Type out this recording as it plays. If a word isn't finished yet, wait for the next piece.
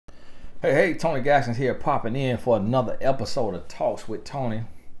Hey, Tony Gaskins here, popping in for another episode of Talks with Tony.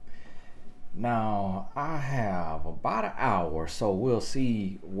 Now, I have about an hour, so we'll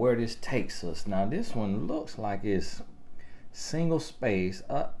see where this takes us. Now, this one looks like it's single space.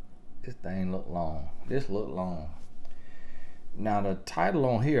 This thing look long. This look long. Now, the title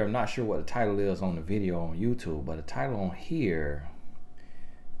on here, I'm not sure what the title is on the video on YouTube, but the title on here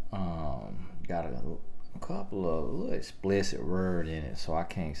got a couple of little explicit word in it, so I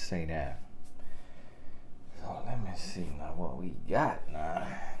can't say that. So let me see now what we got now.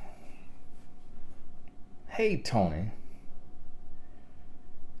 Hey Tony,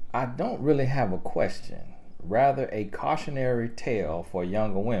 I don't really have a question, rather a cautionary tale for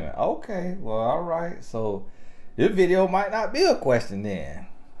younger women. Okay, well, all right. So this video might not be a question then.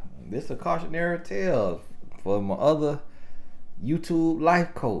 This is a cautionary tale for my other YouTube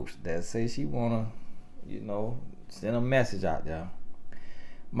life coach that says she wanna, send a message out there.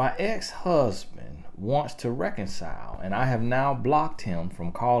 My ex-husband wants to reconcile, and I have now blocked him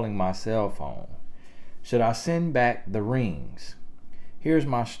from calling my cell phone. Should I send back the rings? Here's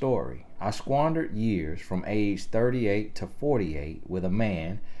my story. I squandered years from age 38 to 48 with a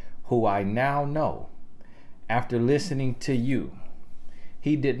man who I now know. After listening to you,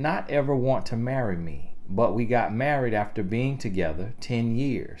 he did not ever want to marry me, but we got married after being together 10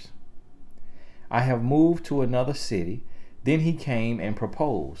 years. I have moved to another city, then he came and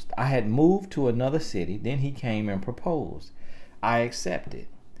proposed. I had moved to another city, then he came and proposed. I accepted.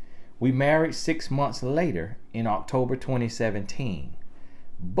 We married 6 months later in October 2017,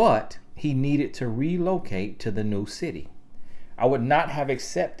 but he needed to relocate to the new city. I would not have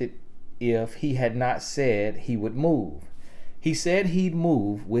accepted if he had not said he would move. He said he'd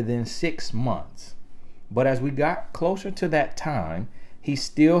move within 6 months, but as we got closer to that time, he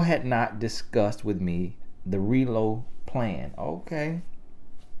still had not discussed with me the reload plan. Okay.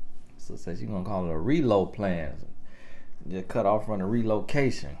 So it says you're going to call it a reload plan. Just cut off from the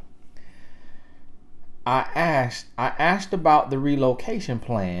relocation. I asked about the relocation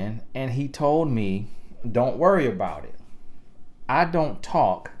plan, and he told me, don't worry about it. I don't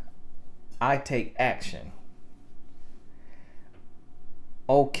talk, I take action.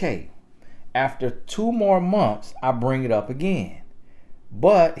 Okay. After 2 more months, I bring it up again.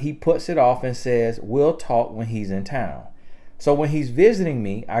 But he puts it off and says, we'll talk when he's in town. So when he's visiting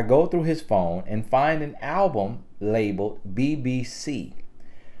me, I go through his phone and find an album labeled BBC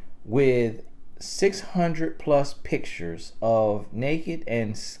with 600 plus pictures of naked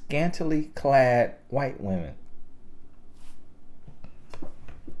and scantily clad white women.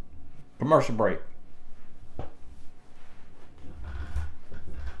 Commercial break.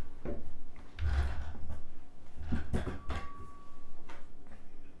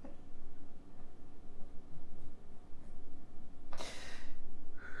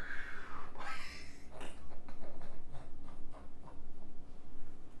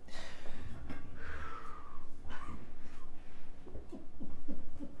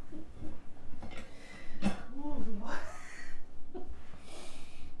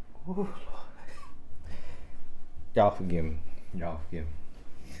 Y'all forgive me. Y'all forgive me.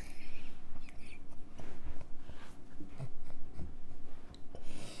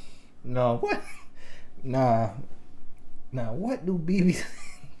 No, what? Nah, what do BBC?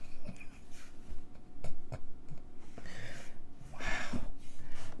 Wow.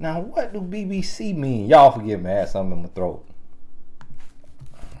 Now, what do BBC mean? Y'all forgive me. I had something in my throat.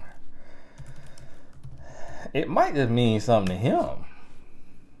 It might just mean something to him.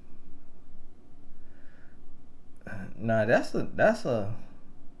 Nah, that's a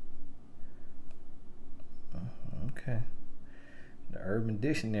okay. The Urban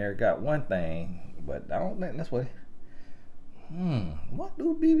Dictionary got one thing, but I don't think that's what. What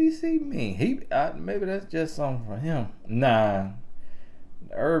do BBC mean? Maybe that's just something for him. Nah,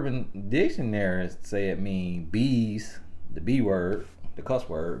 the Urban Dictionary say it mean bees, the B word, the cuss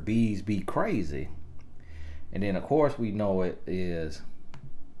word. Bees be crazy, and then of course we know it is.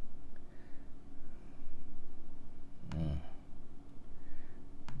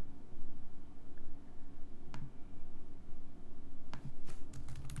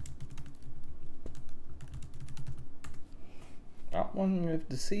 I wonder if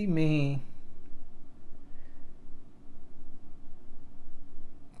to see me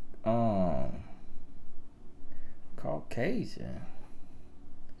Caucasian.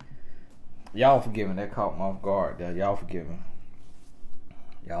 Y'all forgive me, that caught me off guard there. Y'all forgive me.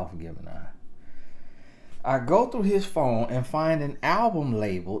 Y'all forgive me now. I go through his phone and find an album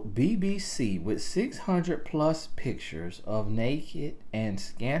labeled BBC with 600 plus pictures of naked and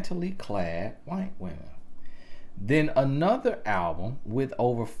scantily clad white women. Then another album with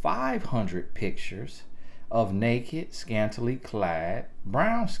over 500 pictures of naked, scantily clad,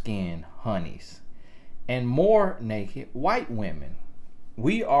 brown-skinned honeys and more naked white women.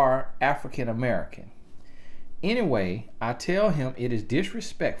 We are African American. Anyway, I tell him it is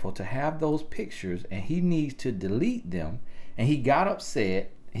disrespectful to have those pictures and he needs to delete them. And he got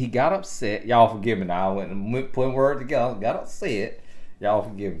upset. Y'all forgive me now. I went and put words together. Got upset. Y'all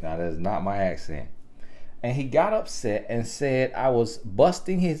forgive me now. That's not my accent. And he got upset and said I was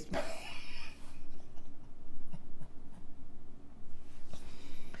busting his...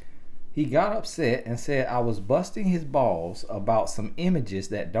 He got upset and said I was busting his balls about some images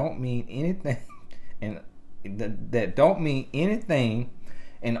that don't mean anything and that don't mean anything,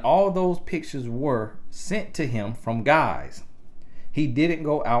 and all those pictures were sent to him from guys. He didn't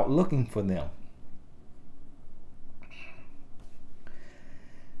go out looking for them.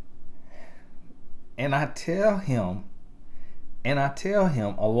 And I tell him,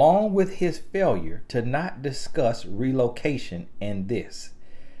 along with his failure to not discuss relocation and this,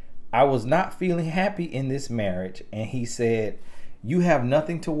 I was not feeling happy in this marriage, and he said, "You have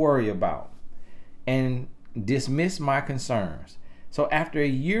nothing to worry about," and dismissed my concerns. So after a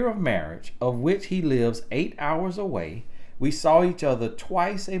year of marriage, of which he lives 8 hours away, we saw each other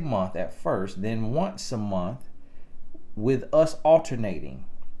twice a month at first, then once a month, with us alternating,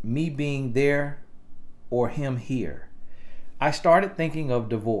 me being there or him here. I started thinking of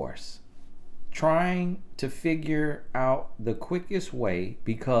divorce, trying to figure out the quickest way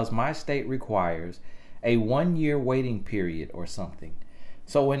because my state requires a 1-year waiting period or something.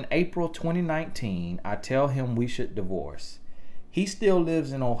 So in April 2019, I tell him we should divorce. He still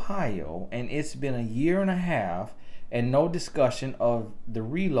lives in Ohio, and it's been a year and a half and no discussion of the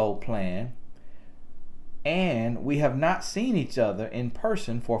reload plan, and we have not seen each other in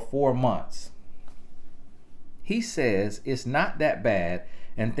person for 4 months. He says it's not that bad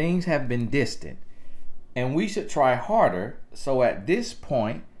and things have been distant and we should try harder, so at this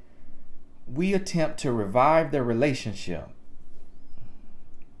point we attempt to revive the relationship.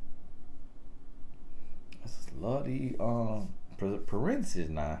 Slutty parentheses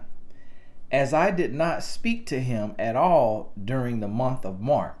now. As I did not speak to him at all during the month of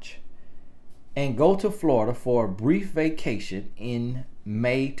March and go to Florida for a brief vacation in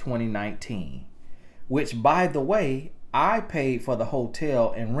May 2019, which, by the way, I paid for the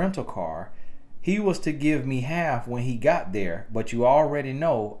hotel and rental car. He was to give me half when he got there, but you already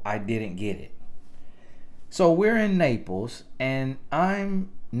know I didn't get it. So we're in Naples, and I'm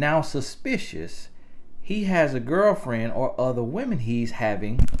now suspicious he has a girlfriend or other women he's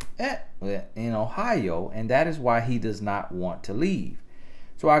having in Ohio, and that is why he does not want to leave.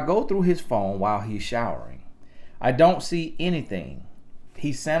 So I go through his phone while he's showering. I don't see anything.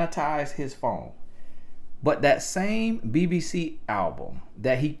 He sanitized his phone. But that same BBC album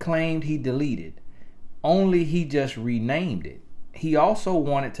that he claimed he deleted, only he just renamed it. He also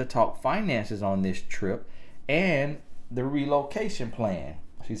wanted to talk finances on this trip and the relocation plan.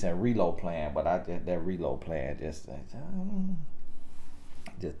 She said reload plan, but that reload plan just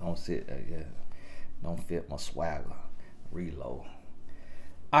don't sit. Don't fit my swagger. Reload.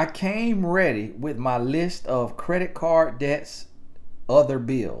 I came ready with my list of credit card debts, other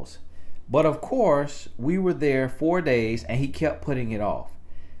bills. But of course, we were there 4 days and he kept putting it off.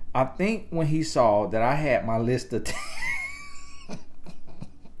 I think when he saw that I had my list of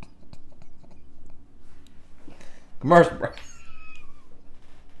commercial break.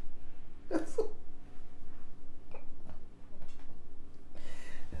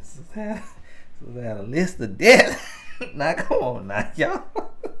 So they had a list of debt. Now come on now, y'all.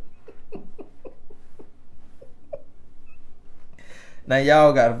 Now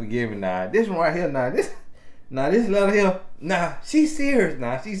y'all gotta forgive me now. This one right here, this letter here, she's serious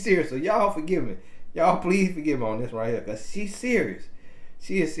now. She's serious. So y'all forgive me. Y'all please forgive me on this right here, cause she's serious.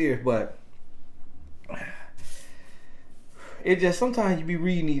 She is serious, but it just sometimes you be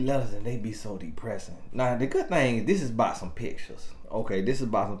reading these letters and they be so depressing. Now the good thing is this is about some pictures. Okay, this is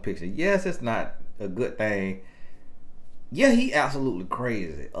about some pictures. Yes, it's not a good thing. Yeah, he absolutely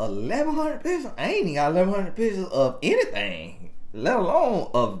crazy. 1,100 pictures. I ain't even got 1,100 pictures of anything, let alone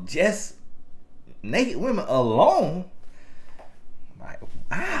of just naked women alone. Like,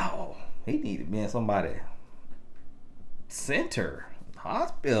 wow, he need to be in somebody's center,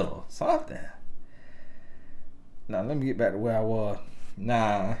 hospital, something. Now let me get back to where I was.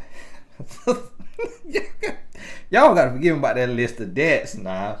 Nah. Y'all gotta forgive me about that list of debts.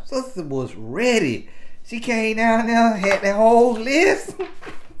 Nah, sister was ready. She came down there, had that whole list.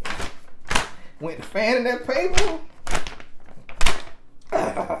 Went to fanning that paper.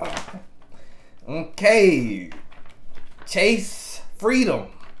 Okay. Chase Freedom.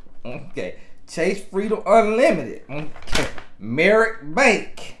 Okay. Chase Freedom Unlimited. Okay. Merrick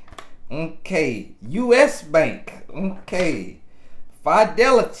Bank. Okay. U.S. Bank. Okay.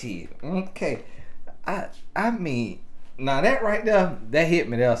 Fidelity. Okay. I mean, now that right there, that hit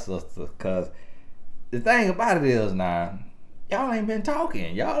me there, sister. Cause the thing about it is now, y'all ain't been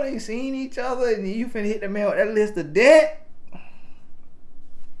talking. Y'all ain't seen each other, and you finna hit the man with that list of debt.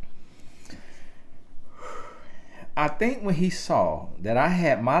 I think when he saw that I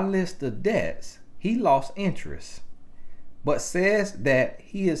had my list of debts, he lost interest, but says that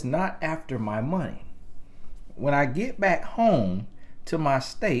he is not after my money. When I get back home to my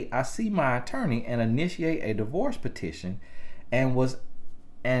state, I see my attorney and initiate a divorce petition, and was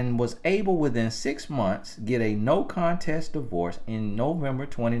able within 6 months get a no contest divorce in November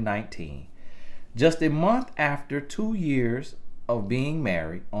 2019, just a month after 2 years of being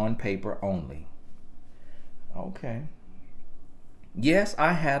married on paper only. Okay. Yes,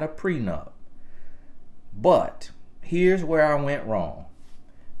 I had a prenup, but here's where I went wrong.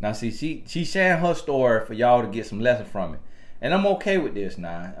 Now, see, she's sharing her story for y'all to get some lesson from it, and I'm okay with this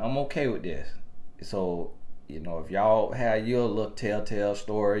now. I'm okay with this. So, you know, if y'all have your little telltale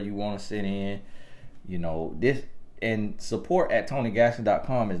story you want to send in, you know, this, and support at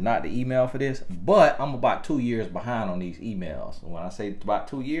TonyGaskins.com is not the email for this, but I'm about 2 years behind on these emails. When I say about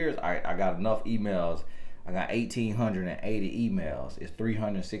 2 years, I got enough emails. I got 1,880 emails. It's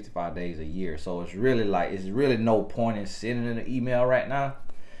 365 days a year. So it's really no point in sending an email right now,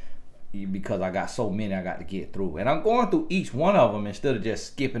 because I got so many I got to get through. And I'm going through each one of them instead of just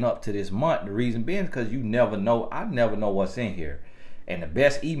skipping up to this month. The reason being is because you never know. I never know what's in here. And the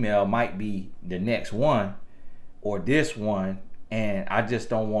best email might be the next one or this one. And I just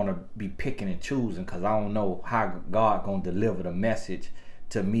don't want to be picking and choosing, because I don't know how God going to deliver the message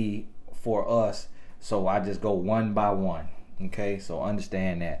to me for us. So I just go one by one. Okay, so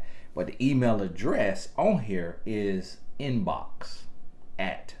understand that. But the email address on here is inbox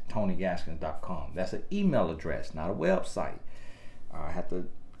at TonyGaskins.com. That's an email address, not a website. I have to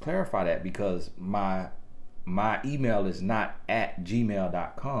clarify that, because my email is not at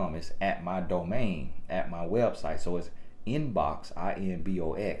gmail.com. It's at my domain, at my website. So it's inbox,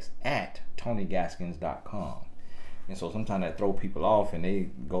 INBOX, at TonyGaskins.com. And so sometimes that throw people off and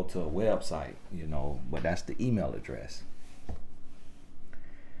they go to a website, you know, but that's the email address.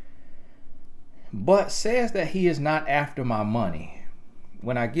 But says that he is not after my money.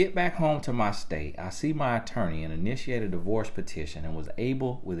 When I get back home to my state, I see my attorney and initiate a divorce petition, and was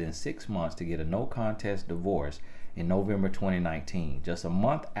able within 6 months to get a no contest divorce in November 2019, just a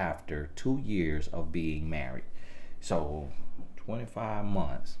month after 2 years of being married. So 25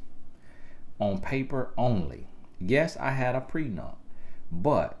 months on paper only. Yes, I had a prenup,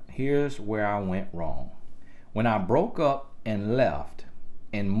 but here's where I went wrong. When I broke up and left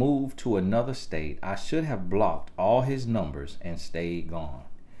and moved to another state, I should have blocked all his numbers and stayed gone.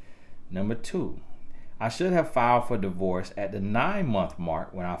 Number 2, I should have filed for divorce at the 9-month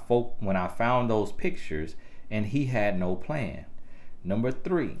mark when I found those pictures and he had no plan. Number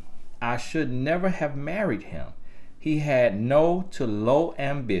 3, I should never have married him. He had no to low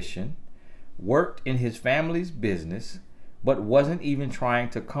ambition, worked in his family's business, but wasn't even trying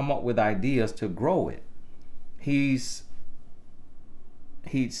to come up with ideas to grow it. He'd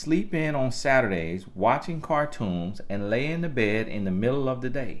sleep in on Saturdays watching cartoons and lay in the bed in the middle of the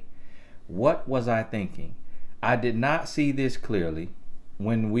day. What was I thinking? I did not see this clearly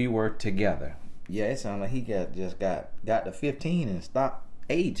when we were together. Yeah, it sounded like he got to 15 and stopped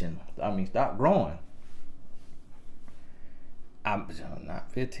aging. Stopped growing. I'm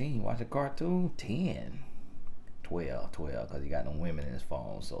not 15, watch a cartoon. 10, 12, because he got no women in his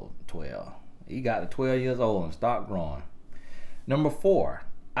phone, so 12. He got to 12 years old and stopped growing. Number 4,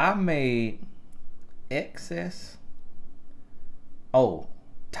 I made excess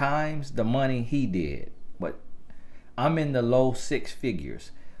times the money he did, but I'm in the low 6 figures.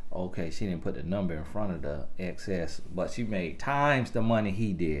 Okay, she didn't put the number in front of the excess, but she made times the money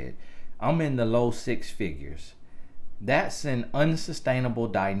he did. I'm in the low 6 figures. That's an unsustainable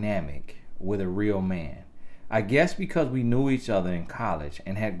dynamic with a real man. I guess because we knew each other in college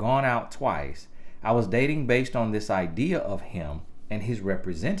and had gone out twice, I was dating based on this idea of him and his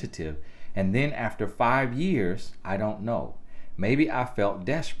representative, and then after 5 years, I don't know. Maybe I felt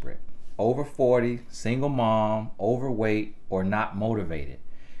desperate. Over 40, single mom, overweight, or not motivated.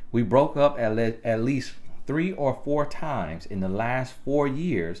 We broke up at least 3 or 4 times in the last 4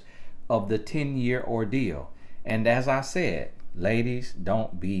 years of the 10-year ordeal. And as I said, ladies,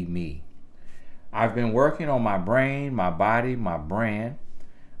 don't be me. I've been working on my brain, my body, my brand.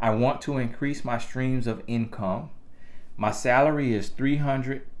 I want to increase my streams of income. My salary is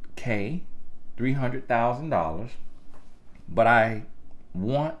 $300K, $300,000, but I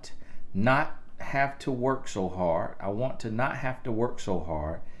want not have to work so hard. I want to not have to work so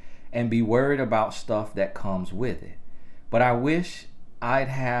hard and be worried about stuff that comes with it. But I wish I'd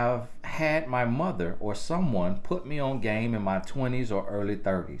have had my mother or someone put me on game in my 20s or early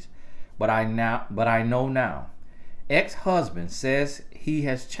 30s. But I know now. Ex-husband says he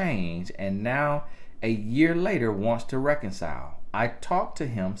has changed and now a year later wants to reconcile. I talked to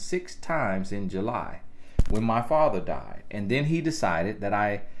him 6 times in July when my father died, and then he decided that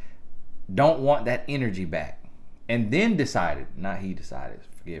I don't want that energy back. And then decided, not he decided,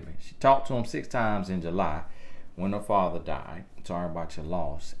 forgive me. She talked to him 6 times in July when her father died. Sorry about your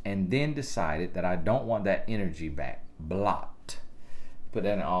loss. And then decided that I don't want that energy back. Blocked. Put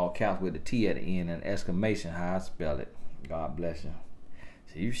that in all caps with the T at the end and exclamation, how I spell it. God bless you.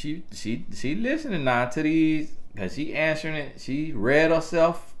 She listening now to these, because she answering it. She read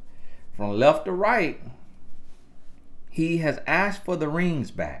herself from left to right. He has asked for the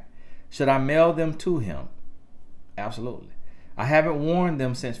rings back. Should I mail them to him? Absolutely. I haven't worn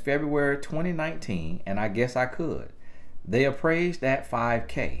them since February 2019, and I guess I could. They appraised at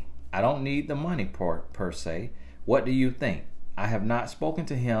 $5K. I don't need the money per se. What do you think? I have not spoken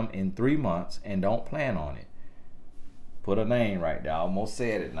to him in 3 months and don't plan on it. Put a name right there. I almost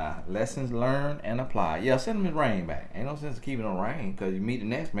said it now. Lessons learned and applied. Yeah, send him his ring back. Ain't no sense of keeping a ring, because you meet the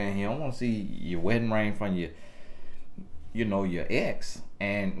next man, he don't want to see your wedding ring from your ex.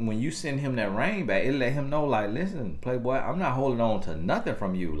 And when you send him that ring back, it let him know, like, listen, playboy, I'm not holding on to nothing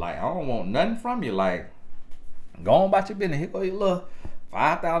from you. Like, I don't want nothing from you. Like, go on about your business. Here go your little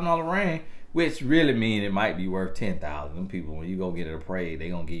 $5,000 ring, which really mean it might be worth $10,000. Them people, when you go get it appraised, they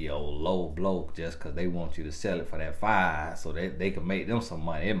gonna give you a low blow just because they want you to sell it for that $5,000 so that they can make them some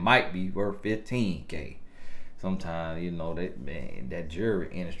money. It might be worth $15K. Sometimes, you know, that jewelry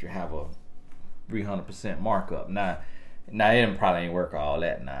industry have a 300% markup. Now it probably ain't work all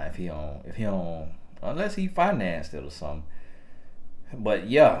that now if he don't, unless he financed it or something. But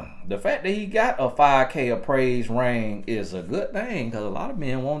yeah, the fact that he got a $5K appraised ring is a good thing, because a lot of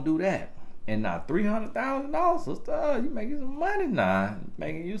men won't do that. And now $300,000, sister, you making some money now.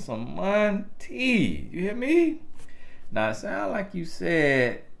 Making you some money. You hear me? Now it sounds like you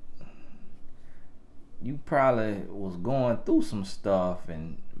said you probably was going through some stuff,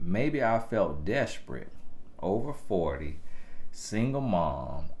 and maybe I felt desperate. Over 40, single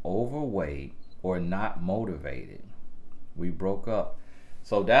mom, overweight, or not motivated. We broke up.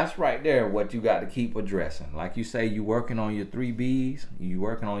 So that's right there what you got to keep addressing. Like you say, you working on your 3 B's. You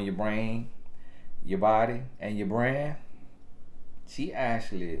working on your brain, your body, and your brand. She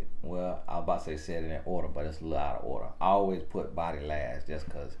actually, well, I was about to say said it in order, but it's a little out of order. I always put body last just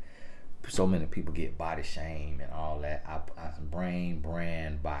because so many people get body shame and all that. I brain,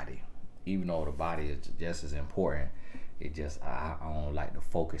 brand, body. Even though the body is just as important, it just, I don't like to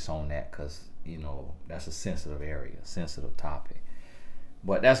focus on that, because, you know, that's a sensitive area, sensitive topic.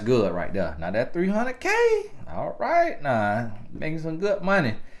 But that's good right there. Now that $300K, all right, now making some good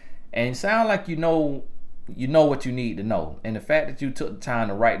money, and sound like you know what you need to know. And the fact that you took the time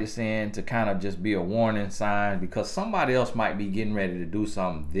to write this in to kind of just be a warning sign, because somebody else might be getting ready to do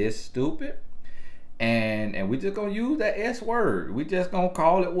something this stupid, and we just gonna use that S word. We just gonna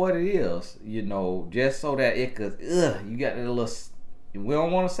call it what it is, you know, just so that it could, you got that little, we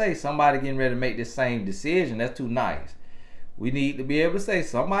don't want to say somebody getting ready to make this same decision. That's too nice. We need to be able to say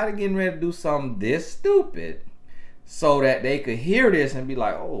somebody getting ready to do something this stupid, so that they could hear this and be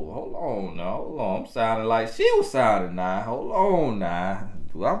like, oh, hold on now, hold on. I'm sounding like she was sounding now. Hold on now.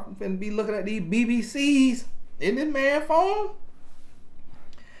 I'm finna be looking at these BBCs in this man's phone.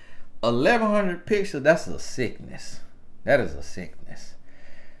 1,100 pictures, that's a sickness. That is a sickness.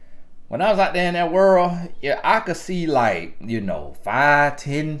 When I was out there in that world, yeah, I could see, like, you know, 5,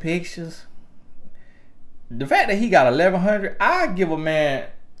 10 pictures. The fact that he got 1,100, I give a man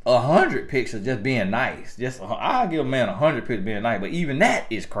 100 pictures just being nice. I'll give a man 100 pictures being nice, but even that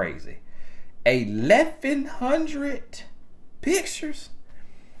is crazy. 1,100 pictures?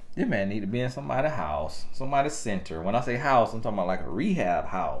 This man need to be in somebody's house, somebody's center. When I say house, I'm talking about like a rehab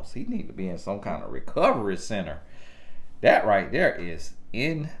house. He need to be in some kind of recovery center. That right there is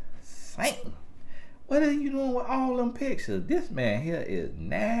insane. What are you doing with all them pictures? This man here is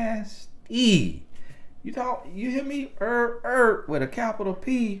nasty. You hear me? With a capital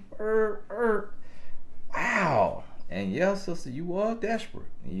P. Wow. And yeah, sister, you was desperate.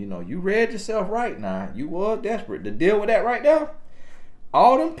 You know, you read yourself right now. You was desperate to deal with that right there.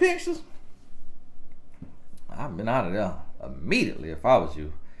 All them pictures. I've been out of there immediately if I was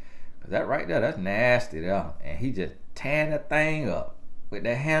you. Cause that right there, that's nasty there. And he just tearing that thing up with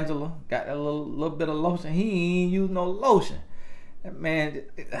that handler. Got that little bit of lotion. He ain't use no lotion. That man,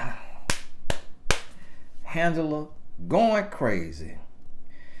 handler going crazy.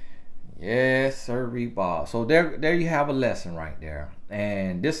 Yes, sir, Bob. So there you have a lesson right there.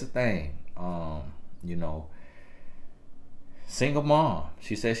 And this is the thing, you know, single mom.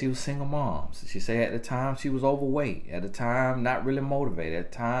 She said she was single mom. She said at the time she was overweight. At the time, not really motivated.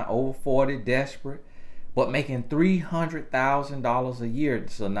 At the time, over 40, desperate, but making $300,000 a year.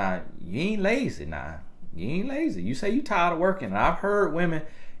 So now you ain't lazy. Now you ain't lazy. You say you tired of working. And I've heard women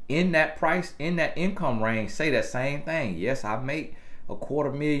in that income range say that same thing. Yes, I make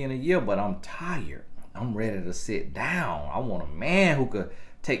 $250,000 a year, but I'm tired. I'm ready to sit down. I want a man who could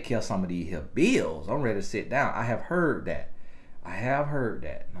take care of some of these here bills. I'm ready to sit down. I have heard that.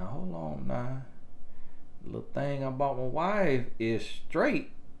 Now hold on now. The little thing I bought my wife is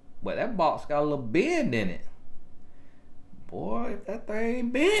straight, but that box got a little bend in it. Boy, if that thing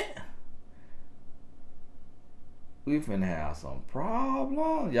bent, we finna have some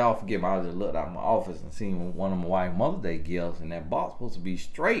problems. Y'all forgive me, I just looked out my office and seen one of my wife's Mother's Day gifts, and that box supposed to be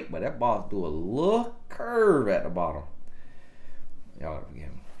straight, but that box do a little curve at the bottom. Y'all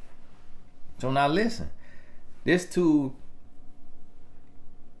forgive me. So now listen, this to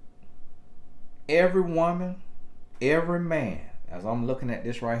every woman, every man, as I'm looking at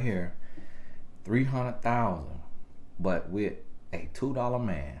this right here, 300,000, but with a $2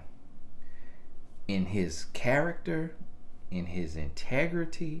 man. In his character, in his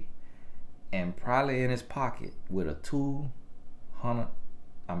integrity, and probably in his pocket with a $2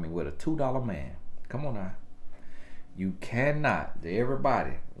 man. Come on now. You cannot,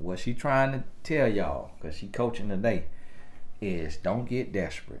 everybody, what she trying to tell y'all, because she coaching today, is don't get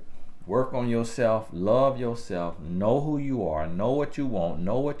desperate. Work on yourself, love yourself, know who you are, know what you want,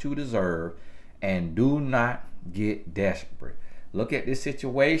 know what you deserve, and do not get desperate. Look at this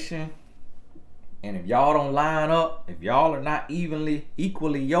situation. And if y'all don't line up, if y'all are not equally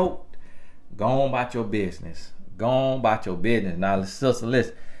yoked, go on about your business. Go on about your business. Now, sister,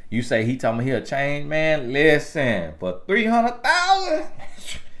 listen. You say he talking about he'll change, man. Listen, for 300,000,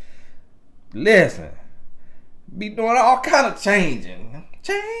 listen, be doing all kind of changing,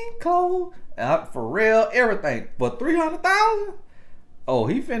 clothes, for real, everything. For 300,000, oh,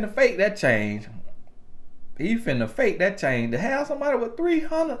 he finna fake that change. He finna fake that change to have somebody with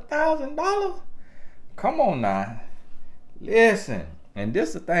 $300,000. Come on now. Listen. And this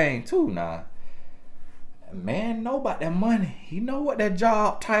is the thing too now. Man know about that money. He know what that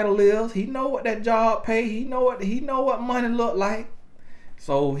job title is. He know what that job pay. He know what money look like.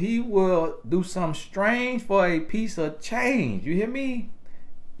 So he will do something strange for a piece of change. You hear me?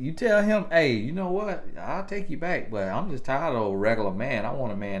 You tell him, hey, you know what? I'll take you back, but I'm just tired of a regular man. I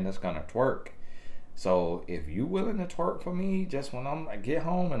want a man that's gonna twerk. So if you willing to twerk for me, just when I get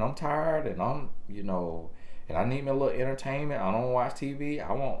home and I'm tired and I'm, you know, and I need me a little entertainment, I don't watch TV,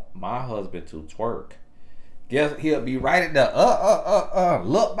 I want my husband to twerk. Guess he'll be right at the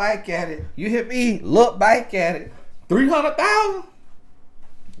look back at it. You hear me? Look back at it. 300,000.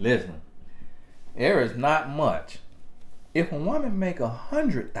 Listen, there is not much. If a woman make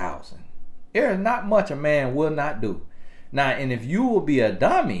 100,000, there is not much a man will not do. Now, and if you will be a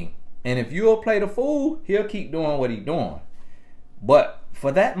dummy, and if you'll play the fool, he'll keep doing what he's doing. But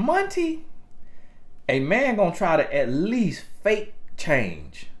for that money, a man gonna try to at least fake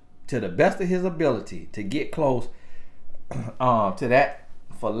change to the best of his ability to get close to that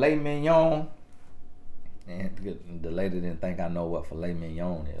filet mignon. And the lady didn't think I know what filet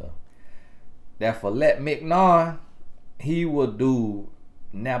mignon is. That filet mignon, he will do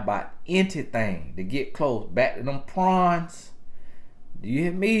now about anything to get close back to them prawns. Do you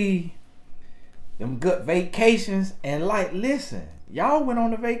hear me? Them good vacations. And like, listen, y'all went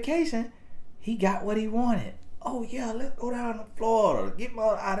on a vacation. He got what he wanted. Oh yeah, let's go down to Florida. Get me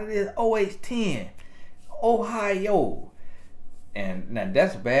out of this OH-10. Ohio. And now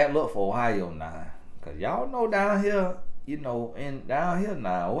that's a bad look for Ohio now. Cause y'all know down here, you know, down here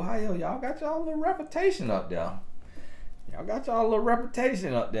now, Ohio, y'all got y'all little reputation up there. Y'all got y'all little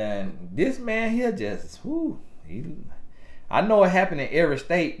reputation up there. And this man here just, I know it happened in every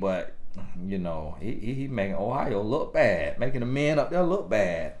state, but you know, he making Ohio look bad, making the men up there look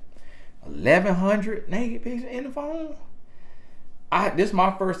bad. 1,100 naked pictures in the phone. This is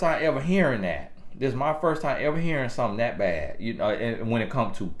my first time ever hearing that. This is my first time ever hearing something that bad. You know, and when it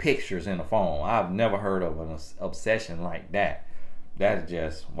comes to pictures in the phone, I've never heard of an obsession like that. That's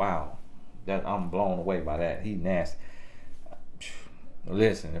just wow. I'm blown away by that. He nasty.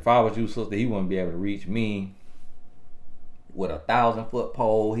 Listen, if I was you, sister, he wouldn't be able to reach me. with a 1,000-foot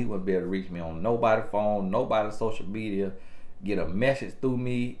pole. He wouldn't be able to reach me on nobody's phone, nobody's social media, get a message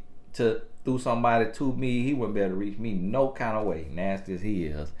through somebody to me. He wouldn't be able to reach me no kind of way, nasty as he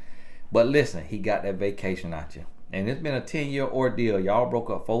is. But listen, he got that vacation out you. And it's been a 10-year ordeal. Y'all broke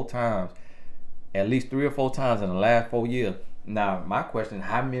up 4 times, at least 3 or 4 times in the last 4 years. Now, my question is,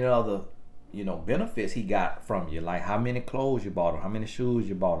 how many other, benefits he got from you? Like how many clothes you bought him, how many shoes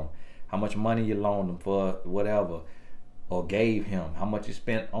you bought him, how much money you loaned him for whatever, or gave him, how much you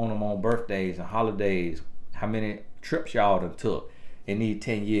spent on him on birthdays and holidays, how many trips y'all done took in these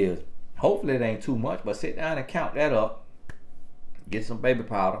 10 years. Hopefully it ain't too much, but sit down and count that up. Get some baby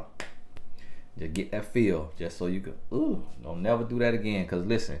powder. Just get that feel, just so you could, don't never do that again. Because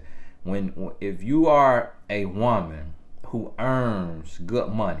listen, if you are a woman who earns good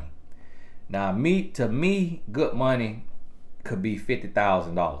money, now to me, good money could be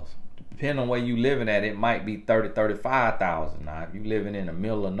 $50,000. Depending on where you living at, it might be $35,000. Now, if you living in the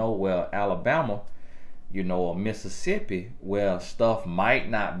middle of nowhere, Alabama, or Mississippi, where stuff might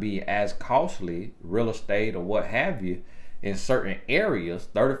not be as costly, real estate or what have you, in certain areas,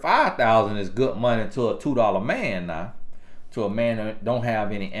 $35,000 is good money to a $2 man now, to a man that don't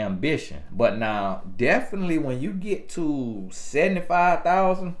have any ambition. But now, definitely when you get to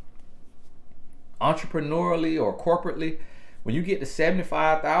 $75,000, entrepreneurially or corporately, when you get to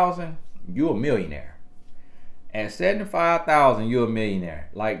 $75,000, you're a millionaire. At $75,000, you're a millionaire.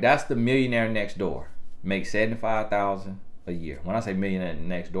 Like, that's the millionaire next door. Make $75,000 a year. When I say millionaire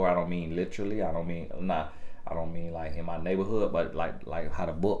next door, I don't mean literally. I don't mean like in my neighborhood, but like how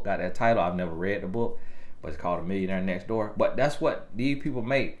the book got that title. I've never read the book, but it's called A Millionaire Next Door. But that's what these people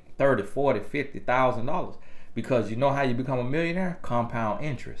make, $30,000, $40,000, $50,000. Because you know how you become a millionaire? Compound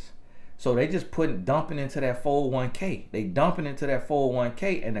interest. So they just dumping into that 401k. They dumping into that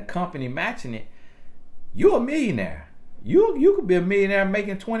 401k, and the company matching it. You're a millionaire. You could be a millionaire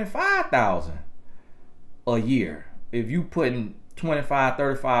making $25,000 a year if you putting $25,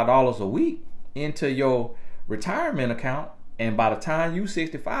 $35 a week into your retirement account, and by the time you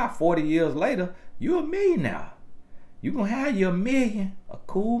 65, 40 years later, you're a millionaire. You're gonna have your million, a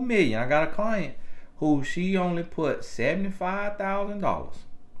cool million. I got a client who she only put $75,000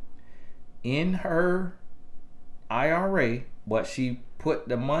 in her IRA, but she put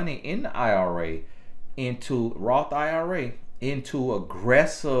the money in the IRA into Roth IRA, into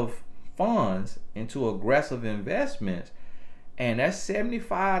aggressive funds, into aggressive investments, and that's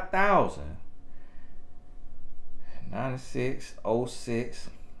 $75,000. 96, 06,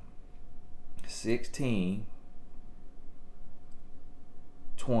 16,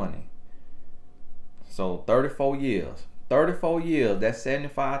 20. So 34 years. 34 years, that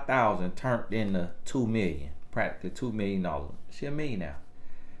 75,000 turned into $2 million, practically $2 million. She a millionaire.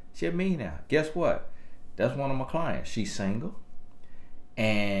 She a millionaire. Guess what? That's one of my clients. She's single,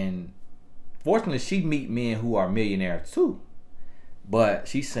 and fortunately, she meet men who are millionaires too. But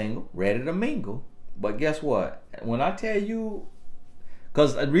she's single, ready to mingle. But guess what? When I tell you,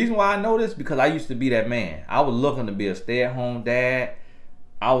 because the reason why I know this, because I used to be that man. I was looking to be a stay-at-home dad.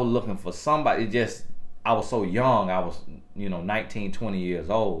 I was looking for somebody. I was so young. I was, 19, 20 years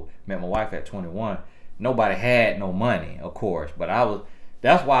old. Met my wife at 21. Nobody had no money, of course. But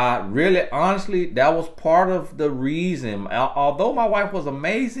that's why, really, honestly, that was part of the reason. Although my wife was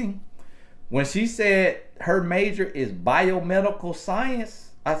amazing, when she said her major is biomedical science,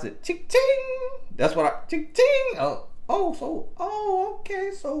 I said, ching ching. That's what ching ching.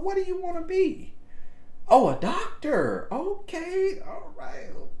 Okay. So what do you want to be? Oh, a doctor. Okay. All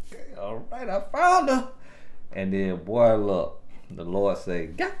right. I found her. And then, boy, look, the Lord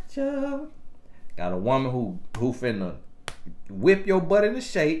said, gotcha. Got a woman who finna whip your butt into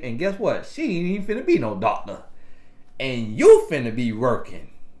shape. And guess what? She ain't even finna be no doctor. And you finna be working.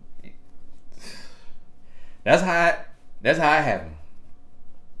 That's how it happened.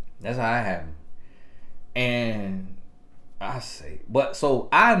 That's how it happened. And I say, but so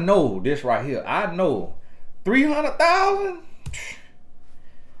I know this right here. I know 300,000.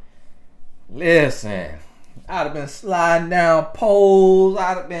 Listen, I'd have been sliding down poles.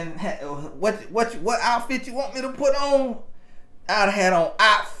 I'd have been, what outfit you want me to put on? I'd have had on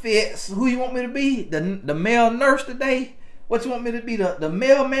outfits. Who you want me to be? The male nurse today? What you want me to be? The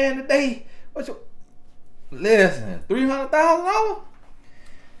mailman today? Listen, $300,000.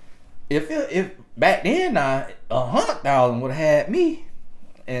 If back then, 100,000 would have had me.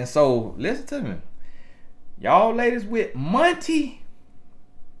 And so, listen to me, y'all ladies with money.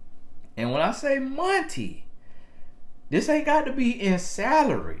 And when I say money, this ain't got to be in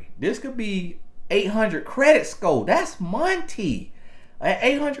salary. This could be 800 credit score. That's money. An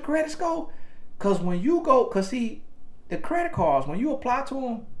 800 credit score. Cause when you go, see, the credit cards, when you apply to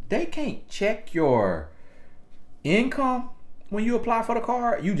them, they can't check your income. When you apply for the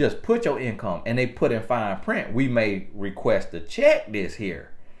card, you just put your income and they put in fine print, we may request to check this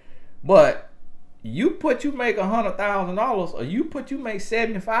here. But you make $100,000 or you make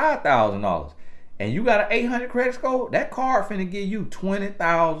 $75,000 and you got an 800 credit score, that card finna give you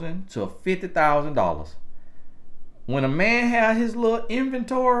 $20,000 to $50,000. When a man has his little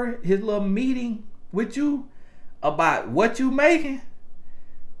inventory, his little meeting with you about what you making,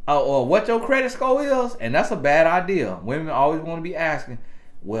 or what your credit score is, and that's a bad idea. Women always want to be asking,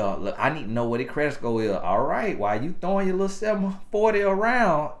 well, look, I need to know what the credit score is. All right, while you throwing your little 740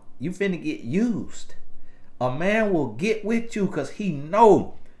 around, you finna get used. A man will get with you because he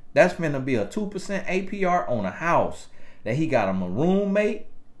know that's finna be a 2% APR on a house that he got him a roommate,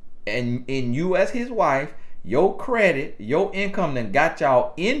 and in you as his wife, your credit, your income then got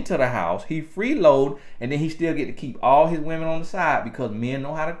y'all into the house. He freeload, and then he still get to keep all his women on the side because men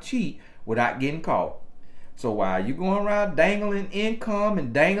know how to cheat without getting caught. So while you going around dangling income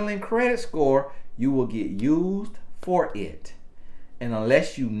and dangling credit score, you will get used for it. And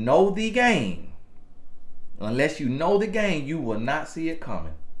unless you know the game, you will not see it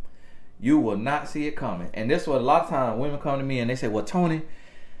coming. You will not see it coming. And this is what a lot of times women come to me and they say, well, Tony,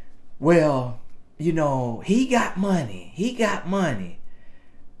 well, you know, he got money.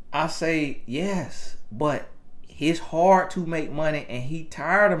 I say, yes, but it's hard to make money and he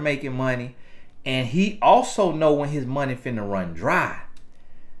tired of making money. And he also know when his money finna run dry.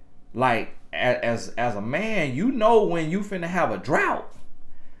 Like, as a man, you know when you finna have a drought.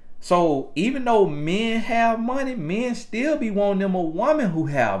 So even though men have money, men still be wanting them a woman who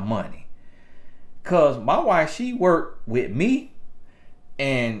have money. Cause my wife, she worked with me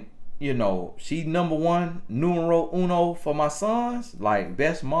and you know, she number one, numero uno for my sons, like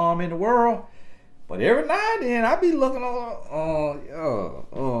best mom in the world. But every now and then I be looking on,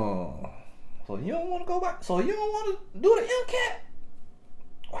 so you don't want to go back? So you don't want to do the MCAT?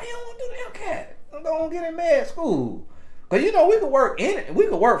 Why you don't want to do the MCAT? I'm gonna get in med school. Cause you know we could work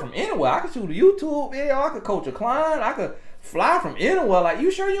from anywhere. I could shoot a YouTube video. I could coach a client. I could fly from anywhere. Like,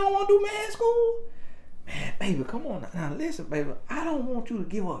 you sure you don't want to do med school? Man, baby, come on now. Listen, baby, I don't want you to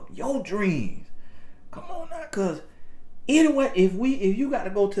give up your dreams. Come on now, cause anyway, if you got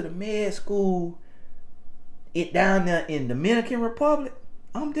to go to the med school, it down there in Dominican Republic,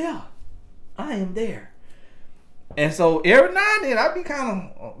 I'm there. I am there. And so every now and then I be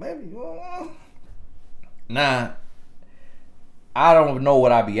kind of, maybe you don't want. Nah, I don't know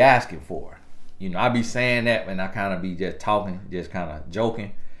what I be asking for. You know, I be saying that and I kind of be just talking, just kind of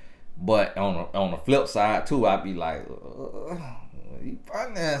joking. But on the flip side too, I be like, you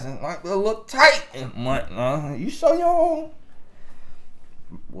financing might be a little tight. You sure you don't?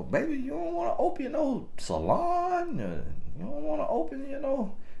 Well, baby, you don't want to open no salon. You don't want to open, you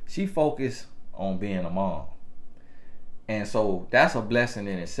know. She focused on being a mom. And so that's a blessing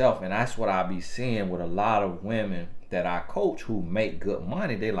in itself. And that's what I be seeing with a lot of women that I coach who make good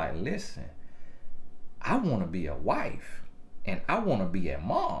money. They like, listen, I want to be a wife and I want to be a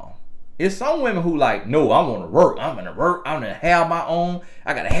mom. It's some women who like, no, I want to work. I'm going to work. I'm going to have my own.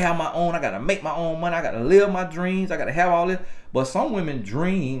 I got to have my own. I got to make my own money. I got to live my dreams. I got to have all this. But some women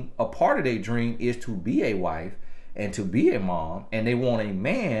dream, a part of their dream is to be a wife and to be a mom. And they want a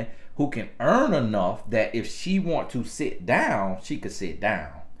man who can earn enough that if she want to sit down, she could sit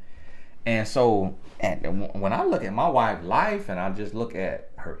down. And so when I look at my wife's life and I just look at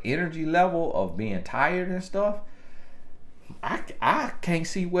her energy level of being tired and stuff, I can't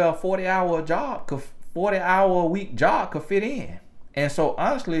see where a 40-hour a week job could fit in. And so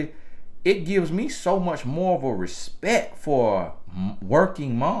honestly, it gives me so much more of a respect for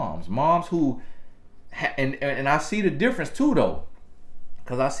working moms who, and I see the difference too though,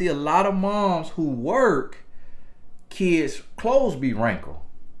 because I see a lot of moms who work, kids' clothes be wrinkled,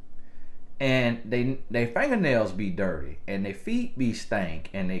 and they fingernails be dirty, and their feet be stank,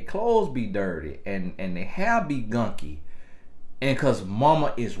 and their clothes be dirty, and their hair be gunky. And because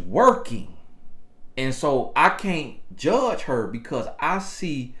mama is working. And so I can't judge her because I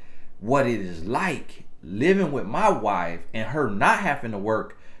see what it is like living with my wife and her not having to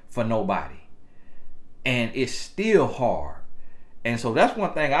work for nobody. And it's still hard. And so that's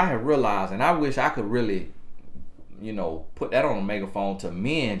one thing I have realized, and I wish I could really, you know, put that on a megaphone to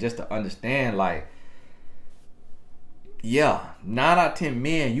men just to understand, like, yeah, 9 out of 10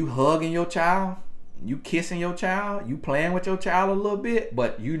 men, you hugging your child, you kissing your child, you playing with your child a little bit,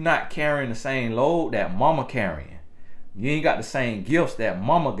 but you not carrying the same load that mama carrying. You ain't got the same gifts that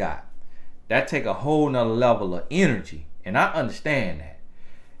mama got. That take a whole nother level of energy. And I understand that.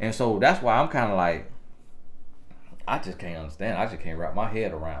 And so that's why I'm kind of like, I just can't understand. I just can't wrap my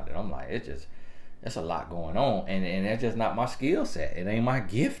head around it. I'm like, it's a lot going on, and that's just not my skill set. It ain't my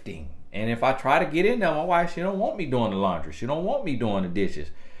gifting. And if I try to get in there, my wife, she don't want me doing the laundry. She don't want me doing the dishes.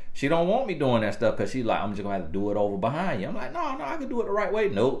 She don't want me doing that stuff because she's like, I'm just gonna have to do it over behind you. I'm like, no, I can do it the right way.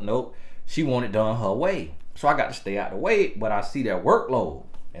 Nope. She want it done her way. So I got to stay out the way, but I see that workload,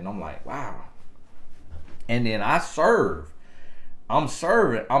 and I'm like, wow. And then I serve. I'm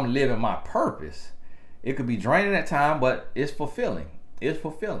serving. I'm living my purpose. It could be draining at time, but it's fulfilling. It's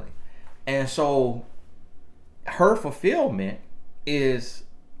fulfilling. And so her fulfillment is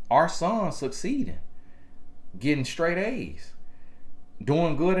our son succeeding, getting straight A's,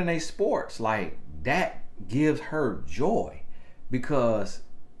 doing good in their sports. Like, that gives her joy because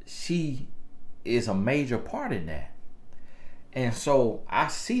she is a major part in that. And so I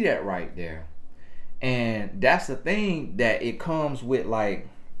see that right there. And that's the thing that it comes with, like,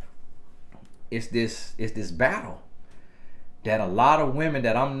 it's this battle that a lot of women,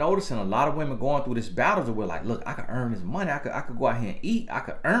 that I'm noticing a lot of women going through this battle that we're like, look, I could earn this money. I could go out here and eat. I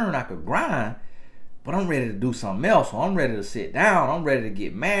could earn, I could grind, but I'm ready to do something else. So I'm ready to sit down. I'm ready to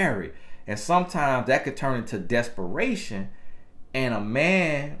get married. And sometimes that could turn into desperation, and a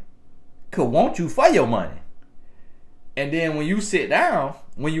man could want you for your money. And then when you sit down,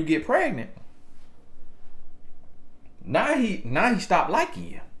 when you get pregnant, now he stopped liking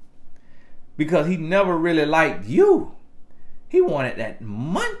you because he never really liked you. He wanted that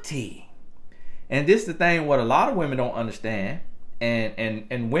money. And this is the thing what a lot of women don't understand.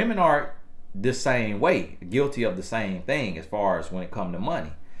 And women are the same way, guilty of the same thing as far as when it comes to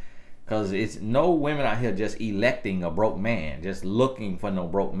money. Because it's no women out here just electing a broke man, just looking for no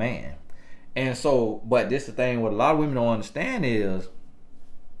broke man. And so, but this is the thing what a lot of women don't understand is,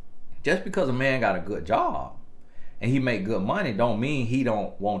 just because a man got a good job and he make good money don't mean he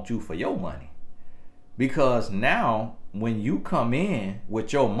don't want you for your money. Because now when you come in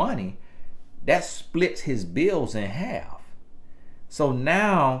with your money, that splits his bills in half. So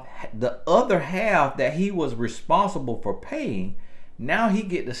now the other half that he was responsible for paying, now he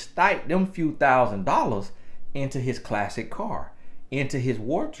get to stick them few $1,000s into his classic car, into his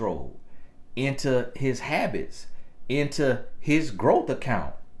wardrobe, into his habits, into his growth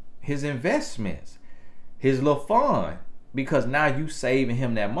account, his investments, his little fund. Because now you saving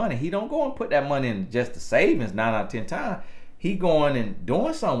him that money. He don't go and put that money in just the savings 9 out of 10 times. He going and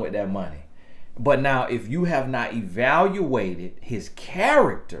doing something with that money. But now if you have not evaluated his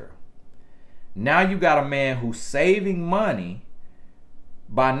character, now you got a man who's saving money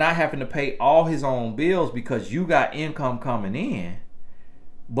by not having to pay all his own bills because you got income coming in.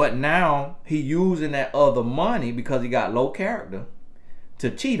 But now he using that other money because he got low character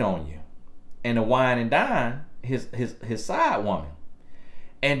to cheat on you and to wine and dine his side woman.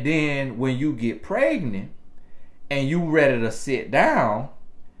 And then when you get pregnant and you ready to sit down,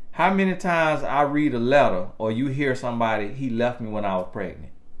 how many times I read a letter or you hear somebody, he left me when I was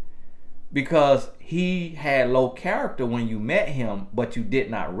pregnant? Because he had low character when you met him, but you did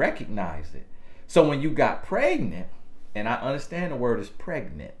not recognize it. So when you got pregnant, and I understand the word is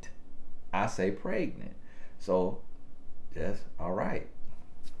pregnant, I say pregnant. So that's all right.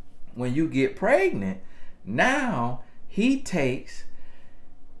 When you get pregnant, now he takes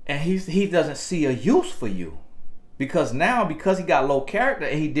and he doesn't see a use for you. Because now, because he got low character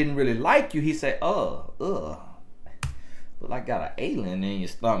and he didn't really like you, he said, look like got an alien in your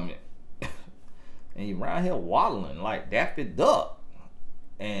stomach. And you around here waddling like Daffy Duck.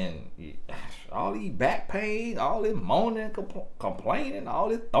 And all these back pain, all this moaning, complaining, all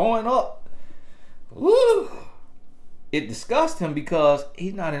this throwing up. Woo! It disgusts him because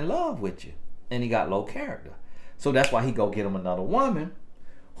he's not in love with you. And he got low character. So that's why he go get him another woman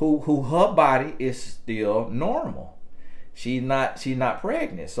who her body is still normal. She's not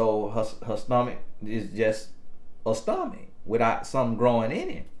pregnant. So her stomach is just a stomach without something growing in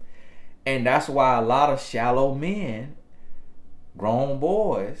it. And that's why a lot of shallow men, grown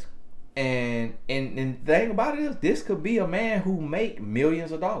boys, and the thing about it is, this could be a man who make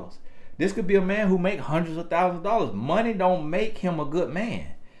millions of dollars. This could be a man who make hundreds of thousands of dollars. Money don't make him a good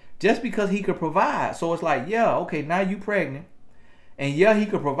man. Just because he could provide. So it's like, yeah, okay, now you pregnant. And yeah, he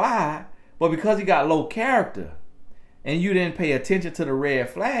could provide. But because he got low character and you didn't pay attention to the red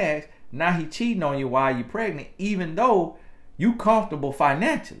flags, now he cheating on you while you pregnant, even though you comfortable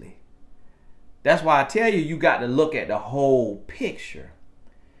financially. That's why I tell you, you got to look at the whole picture.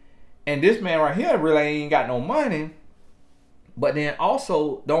 And this man right here really ain't got no money, but then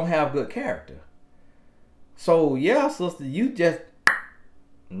also don't have good character. So yeah, sister, you just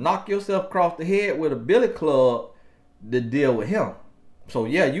knock yourself across the head with a billy club to deal with him. So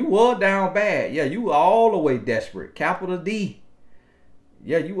yeah, you were down bad. Yeah, you were all the way desperate. Capital D.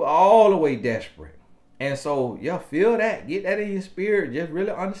 Yeah, you were all the way desperate. And so, yeah, feel that. Get that in your spirit. Just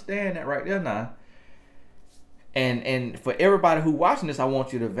really understand that right there now. And for everybody who watching this, I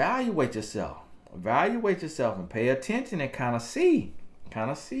want you to evaluate yourself. Evaluate yourself and pay attention and kind of see. Kind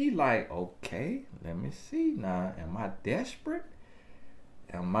of see like, okay, let me see now. Am I desperate?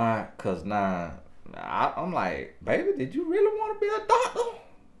 Am I, because now, I'm like, baby, did you really want to be a doctor?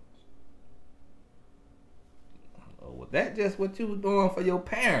 Or was that just what you was doing for your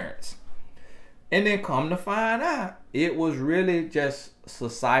parents? And then come to find out, it was really just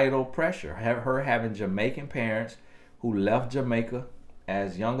societal pressure. Her having Jamaican parents who left Jamaica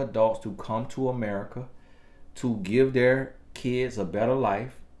as young adults to come to America to give their kids a better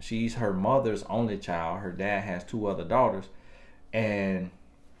life. She's her mother's only child. Her dad has 2 other daughters. And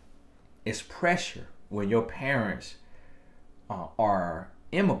it's pressure when your parents are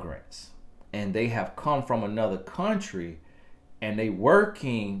immigrants and they have come from another country and they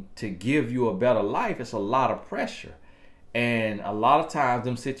working to give you a better life. It's a lot of pressure. And a lot of times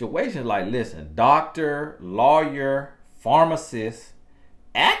them situations like, listen, doctor, lawyer, pharmacist,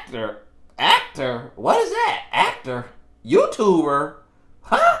 actor, what is that? Actor, YouTuber,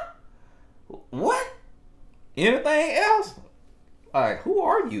 huh? What? Anything else? Like, who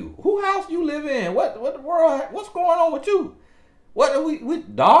are you? Who house you live in? What the world? What's going on with you? What are we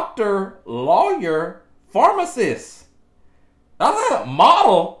doctor, lawyer, pharmacist? A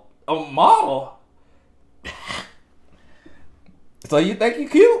model. So you think you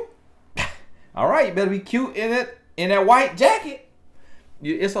cute? All right, you better be cute in that white jacket.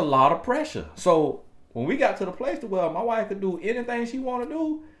 It's a lot of pressure. So when we got to the place to where my wife could do anything she want to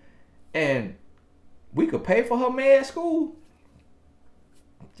do, and we could pay for her med school,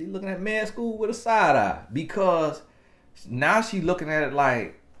 she looking at med school with a side eye, because now she looking at it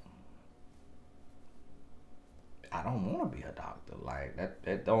like, I don't want to be a doctor. Like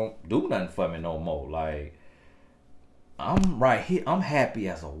that don't do nothing for me no more. Like, I'm right here. I'm happy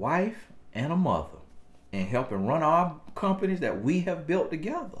as a wife and a mother and helping run our companies that we have built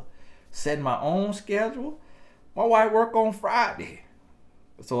together. Setting my own schedule. My wife work on Friday.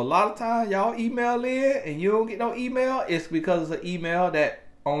 So a lot of times y'all email in and you don't get no email. It's because it's an email that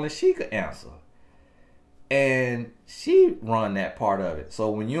only she could answer. And she run that part of it. So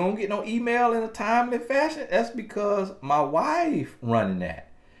when you don't get no email in a timely fashion, that's because my wife running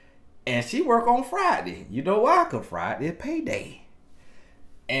that. And she work on Friday. You know why? Because Friday is payday.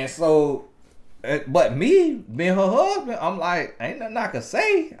 And so, but me, being her husband, I'm like, ain't nothing I can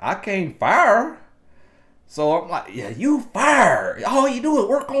say. I can't fire her. So I'm like, yeah, you fired. All you do is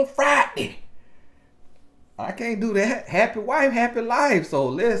work on Friday. I can't do that. Happy wife, happy life. So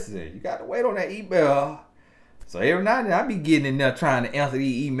listen, you got to wait on that email. So every now and then I be getting in there trying to answer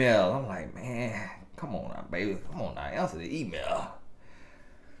the email. I'm like, man, come on now, baby. Come on now, answer the email.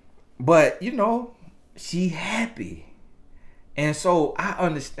 But, you know, she happy. And so I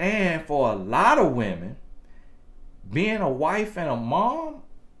understand for a lot of women, being a wife and a mom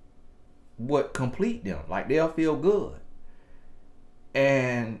would complete them. Like, they'll feel good.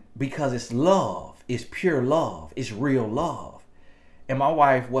 And because it's love. It's pure love. It's real love. And my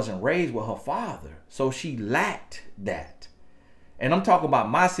wife wasn't raised with her father. So she lacked that. And I'm talking about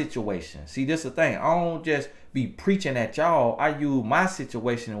my situation. See, this is the thing. I don't just be preaching at y'all. I use my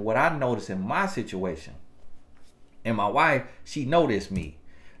situation and what I noticed in my situation. And my wife, she noticed me.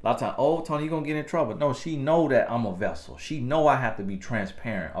 A lot of times, oh, Tony, you're going to get in trouble. No, she know that I'm a vessel. She know I have to be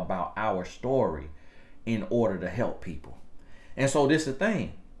transparent about our story in order to help people. And so this is the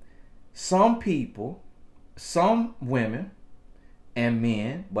thing. Some people, some women and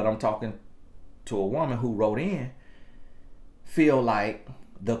men, but I'm talking to a woman who wrote in, feel like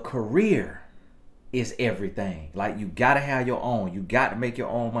the career is everything. Like, you got to have your own. You got to make your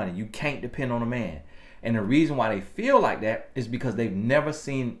own money. You can't depend on a man. And the reason why they feel like that is because they've never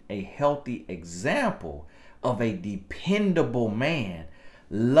seen a healthy example of a dependable man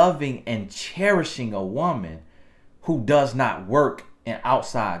loving and cherishing a woman who does not work an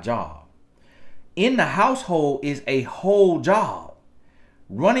outside job. In the household is a whole job.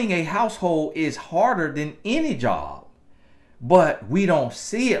 Running a household is harder than any job. But we don't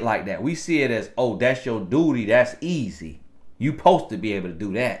see it like that. We see it as, oh, that's your duty. That's easy. You're supposed to be able to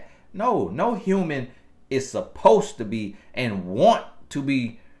do that. No human is supposed to be and want to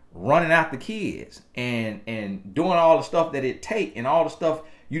be running after kids and doing all the stuff that it take and all the stuff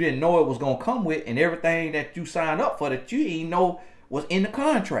you didn't know it was going to come with and everything that you signed up for that you didn't know was in the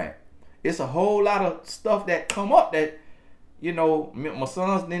contract. It's a whole lot of stuff that come up that, you know, my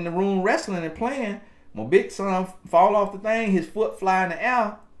son's in the room wrestling and playing, My big son fall off the thing, his foot fly in the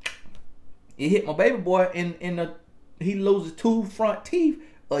air. It hit my baby boy he loses 2 front teeth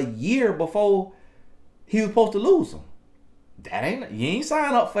a year before he was supposed to lose them. You ain't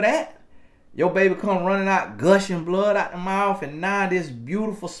sign up for that. Your baby come running out, gushing blood out the mouth, and now this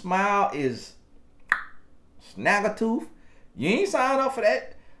beautiful smile is snagger-tooth. You ain't signed up for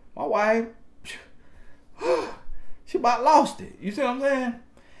that. My wife, she about lost it. You see what I'm saying?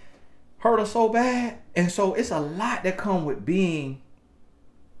 Hurt her so bad. And so it's a lot that come with being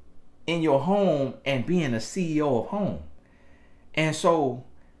in your home and being a CEO of home. And so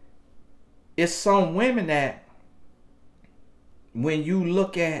it's some women that when you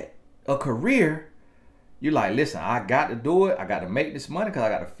look at a career, you're like, listen, I got to do it. I got to make this money because I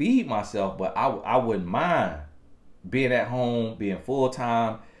got to feed myself. But I wouldn't mind being at home, being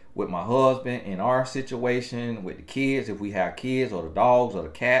full-time with my husband in our situation, with the kids, if we have kids, or the dogs, or the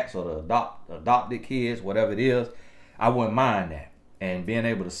cats, or the adopted kids, whatever it is. I wouldn't mind that. And being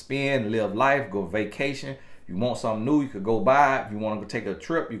able to spend, live life, go vacation. If you want something new, you could go buy it. If you want to take a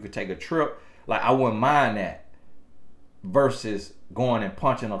trip, you could take a trip. Like, I wouldn't mind that versus going and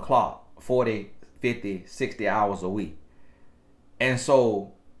punching a clock 40, 50, 60 hours a week. And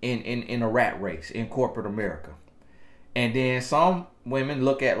so in a rat race in corporate America. And then some women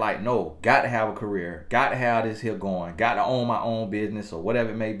look at like, no, got to have a career, got to have this here going, got to own my own business or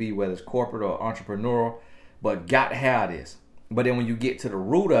whatever it may be, whether it's corporate or entrepreneurial, but got to have this. But then when you get to the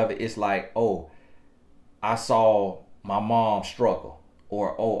root of it, it's like, oh, I saw my mom struggle,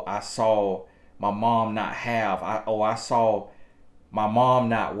 or oh, I saw my mom not have, I saw my mom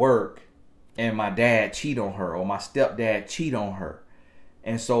not work and my dad cheat on her, or my stepdad cheat on her.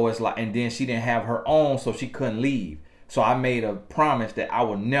 And so it's like, and then she didn't have her own, so she couldn't leave. So I made a promise that I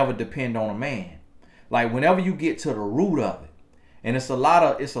would never depend on a man. Like, whenever you get to the root of it, and it's a lot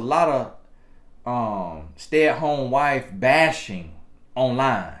of stay-at-home wife bashing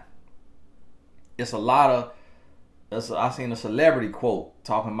online. It's a lot of, I seen a celebrity quote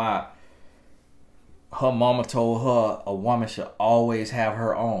talking about her mama told her a woman should always have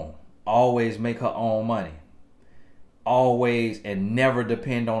her own, always make her own money, always, and never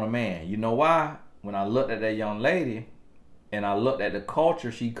depend on a man. You know why? When I looked at that young lady and I looked at the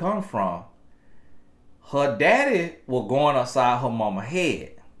culture she come from, her daddy was going upside her mama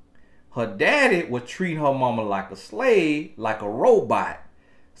head. Her daddy was treating her mama like a slave, like a robot.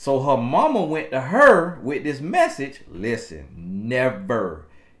 So her mama went to her with this message: listen, never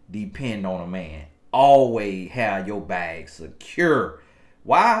depend on a man. Always have your bag secure.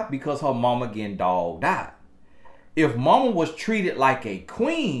 Why? Because her mama getting dogged out. If mama was treated like a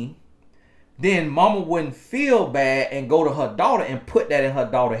queen, then mama wouldn't feel bad and go to her daughter and put that in her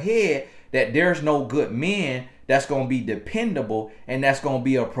daughter's head that there's no good men that's going to be dependable and that's going to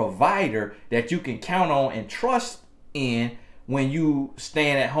be a provider that you can count on and trust in when you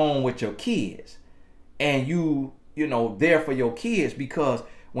stand at home with your kids. And you know, there for your kids, because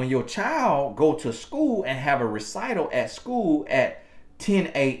when your child go to school and have a recital at school at 10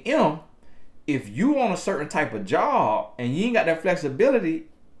 a.m., if you on a certain type of job and you ain't got that flexibility,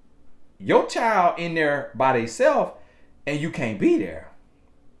 your child in there by themselves and you can't be there.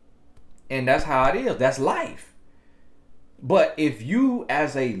 And that's how it is. That's life. But if you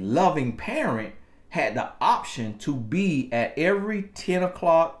as a loving parent had the option to be at every 10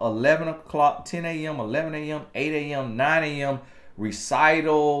 o'clock, 11 o'clock, 10 a.m., 11 a.m., 8 a.m., 9 a.m.,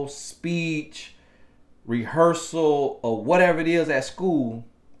 recital, speech, rehearsal, or whatever it is at school,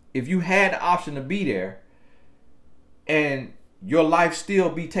 if you had the option to be there and your life still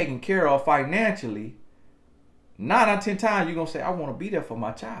be taken care of financially, 9 out of 10 times you're going to say, I want to be there for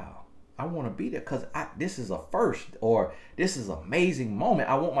my child. I want to be there because this is a first, or this is an amazing moment.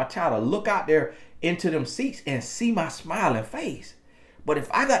 I want my child to look out there into them seats and see my smiling face. But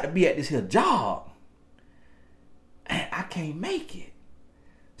if I got to be at this here job, I can't make it.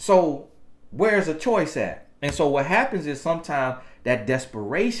 So where's the choice at? And so what happens is sometimes that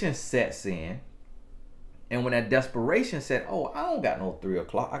desperation sets in. And when that desperation set, oh, I don't got no 3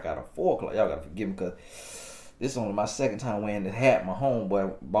 o'clock. I got a 4 o'clock. Y'all got to forgive me because this is only my second time wearing this hat. My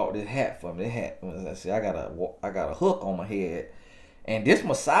homeboy bought this hat for me. This hat, I got a hook on my head. And this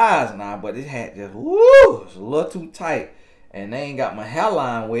my size now, but this hat just, woo, it's a little too tight. And they ain't got my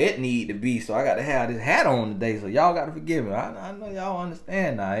hairline where it need to be. So I got to have this hat on today. So y'all got to forgive me. I know y'all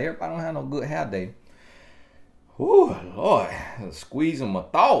understand now. Everybody don't have no good hair day. Ooh, Lord, squeezing my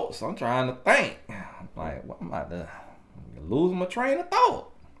thoughts. I'm trying to think. I'm like, what am I doing? Losing my train of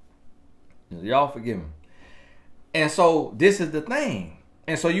thought. Y'all forgive me. And so this is the thing.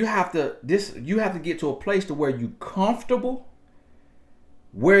 And so you have to get to a place to where you comfortable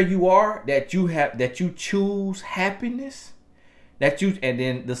where you are, that you choose happiness, and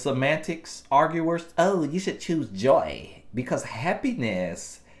then the semantics arguers, oh, you should choose joy because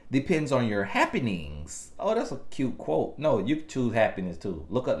happiness depends on your happenings. Oh, that's a cute quote. No, you can choose happiness too.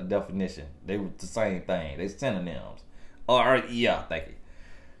 Look up the definition. They were the same thing. They synonyms. Or yeah, thank you.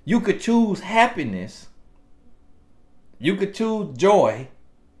 You could choose happiness. You could choose joy.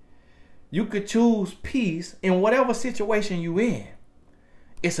 You could choose peace in whatever situation you in.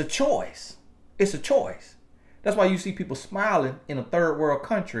 It's a choice. It's a choice. That's why you see people smiling in a third world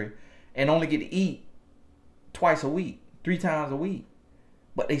country and only get to eat twice a week, 3 times a week.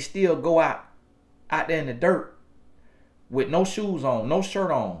 But they still go out there in the dirt with no shoes on, no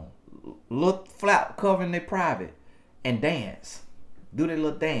shirt on, little flap covering their private, and dance. Do their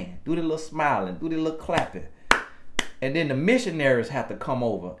little dance, do their little smiling, do their little clapping. And then the missionaries have to come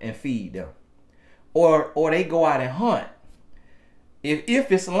over and feed them. Or they go out and hunt.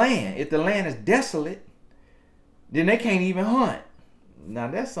 If it's land, if the land is desolate, then they can't even hunt. Now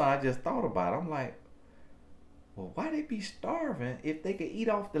that's something I just thought about. I'm like, well, why they be starving if they could eat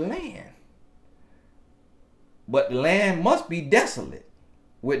off the land? But the land must be desolate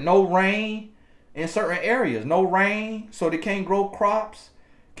with no rain in certain areas. No rain, so they can't grow crops,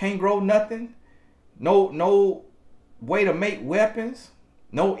 can't grow nothing. No way to make weapons,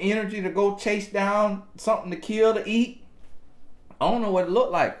 no energy to go chase down something to kill, to eat. I don't know what it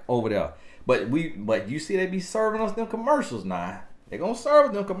looked like over there. But you see they be serving us them commercials now. They gonna serve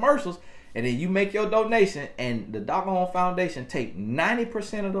us them commercials, and then you make your donation, and the doggone foundation take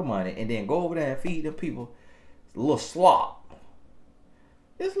 90% of the money and then go over there and feed them people a little slop.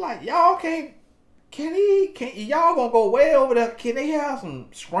 It's like, y'all can y'all gonna go way over there? Can they have some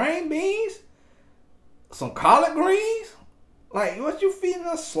string beans? Some collard greens? Like, what you feeding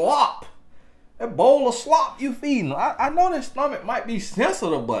us? Slop. That bowl of slop you feeding. I know their stomach might be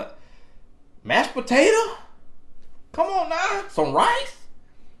sensitive, but mashed potato? Come on now. Some rice?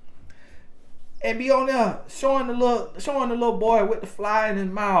 And be on there showing the little boy with the fly in his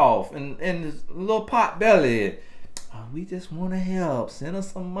mouth and his little pot belly. Oh, we just want to help. Send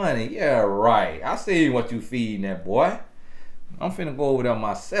us some money. Yeah, right. I see what you feeding that boy. I'm finna go over there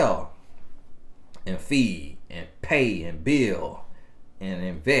myself and feed and pay and bill and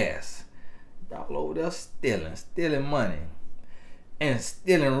invest. Y'all over there stealing money and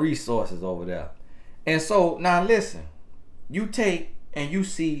stealing resources over there. And so now listen, you take and you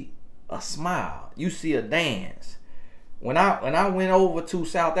see a smile, you see a dance. When I went over to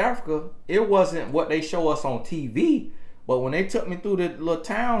South Africa, it wasn't what they show us on TV, but when they took me through the little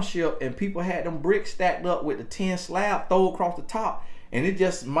township and people had them bricks stacked up with the tin slab thrown across the top, and it's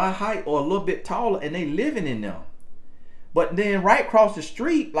just my height or a little bit taller, and they living in them. But then right across the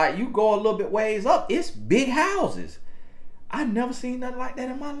street, like you go a little bit ways up, it's big houses. I never seen nothing like that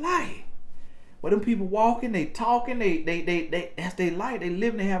in my life. But them people walking, they talking, they that's their life, they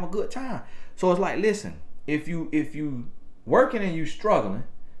living, they have a good time. So it's like, listen, if you working and you struggling,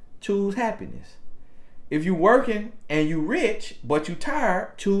 choose happiness. If you working and you rich but you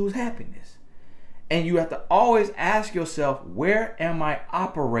tired, choose happiness. And you have to always ask yourself, where am I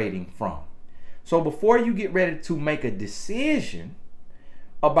operating from? So before you get ready to make a decision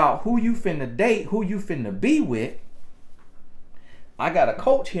about who you finna date, who you finna be with, I got a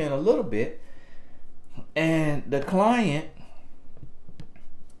coach here in a little bit, and the client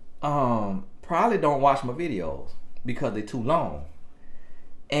probably don't watch my videos because they're too long.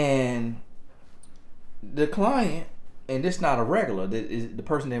 And the client, and this not a regular, the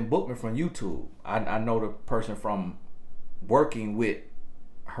person that booked me from YouTube. I know the person from working with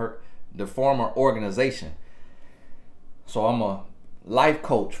the former organization. So I'm a life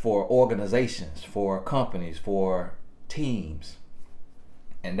coach for organizations, for companies, for teams.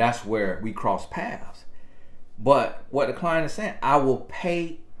 And that's where we cross paths. But what the client is saying, I will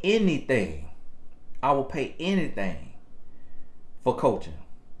pay anything. I will pay anything for coaching.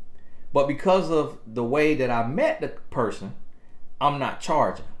 But because of the way that I met the person, I'm not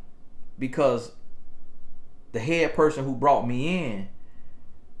charging. Because the head person who brought me in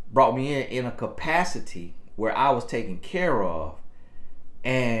in a capacity where I was taken care of.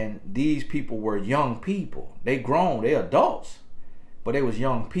 And these people were young people. They grown, they adults, but they was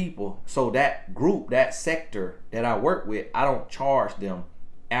young people. So that group, that sector that I work with, I don't charge them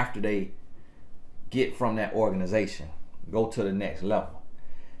after they get from that organization, go to the next level.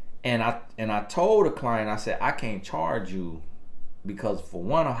 And I told the client, I said, I can't charge you because, for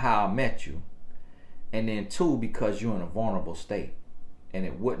one, of how I met you, and then two, because you're in a vulnerable state. And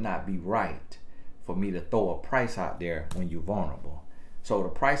it would not be right for me to throw a price out there when you're vulnerable. So the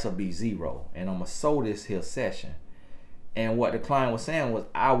price will be zero. And I'm going to sold this here session And what the client was saying was,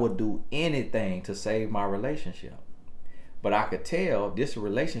 I would do anything to save my relationship. But I could tell this is a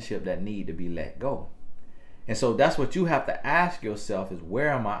relationship that need to be let go. And so that's what you have to ask yourself is, where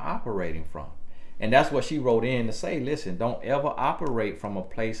am I operating from? And that's what she wrote in to say, listen, don't ever operate from a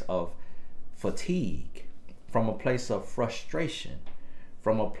place of fatigue, from a place of frustration,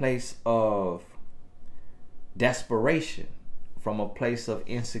 from a place of desperation, from a place of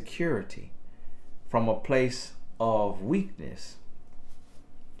insecurity, from a place of weakness.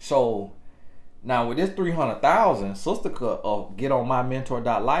 So now with this 300,000, sister could get on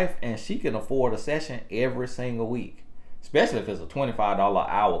mymentor.life and she can afford a session every single week, especially if it's a $25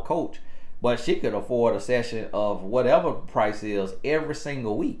 hour coach. But she could afford a session of whatever price is every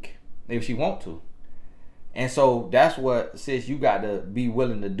single week if she want to. And so that's what, sis, you got to be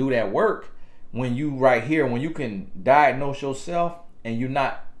willing to do that work when you right here, when you can diagnose yourself and you're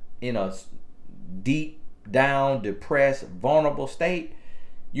not in a deep down, depressed, vulnerable state.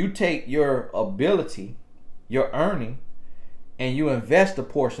 You take your ability, your earning, and you invest a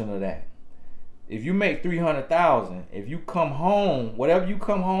portion of that. If you make 300,000, if you come home, whatever you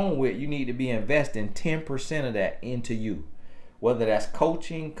come home with, you need to be investing 10% of that into you. Whether that's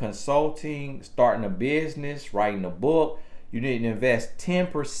coaching, consulting, starting a business, writing a book, you need to invest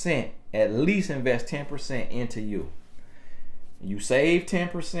 10%, at least invest 10% into you. You save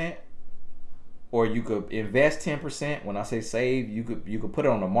 10%, or you could invest 10%. When I say save, you could put it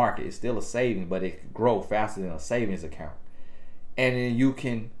on the market. It's still a savings, but it could grow faster than a savings account. And then you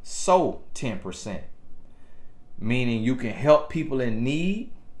can sow 10%, meaning you can help people in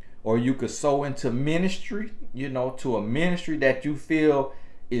need, or you could sow into ministry, to a ministry that you feel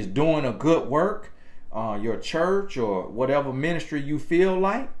is doing a good work, your church or whatever ministry you feel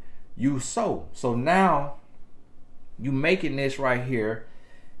like, you sow. So now you making this right here,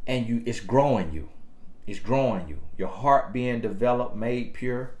 and it's growing you. It's growing you. Your heart being developed, made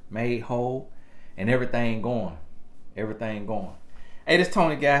pure, made whole, and everything going. Everything going. Hey, this is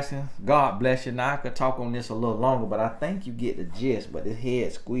Tony Gaskins. God bless you. Now I could talk on this a little longer, but I think you get the gist. But this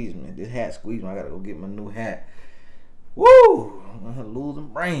head squeezed me. This hat squeezed me. I gotta go get my new hat. Woo! I'm losing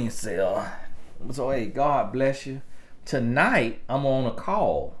brain cell. So hey, God bless you. Tonight I'm on a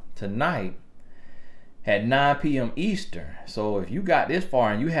call. Tonight at 9 p.m. Eastern. So if you got this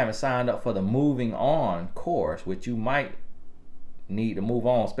far and you haven't signed up for the Moving On course, which you might need to move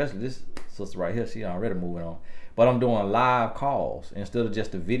on, especially this sister right here, she already moving on. But I'm doing live calls. Instead of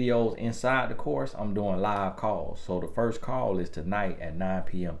just the videos inside the course, I'm doing live calls. So the first call is tonight at 9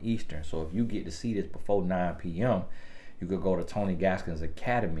 p.m. Eastern. So if you get to see this before 9 p.m., you could go to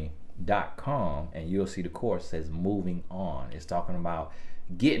TonyGaskinsAcademy.com and you'll see the course says Moving On. It's talking about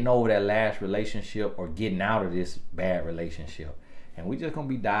getting over that last relationship or getting out of this bad relationship. And we just gonna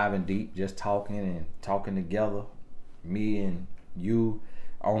be diving deep, just talking together, me and you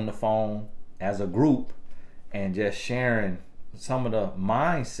on the phone as a group, and just sharing some of the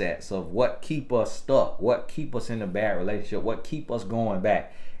mindsets of what keep us stuck, what keep us in a bad relationship, what keep us going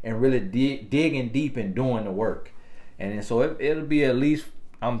back, and really digging deep and doing the work. And then so it'll be at least,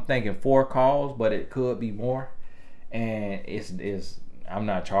 I'm thinking 4 calls, but it could be more. And I'm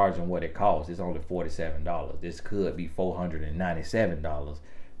not charging what it costs. It's only $47. This could be $497,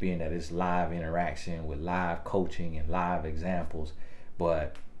 being that it's live interaction with live coaching and live examples.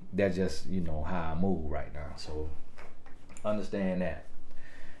 But that's just, how I move right now. So understand that.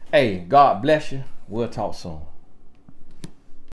 Hey, God bless you. We'll talk soon.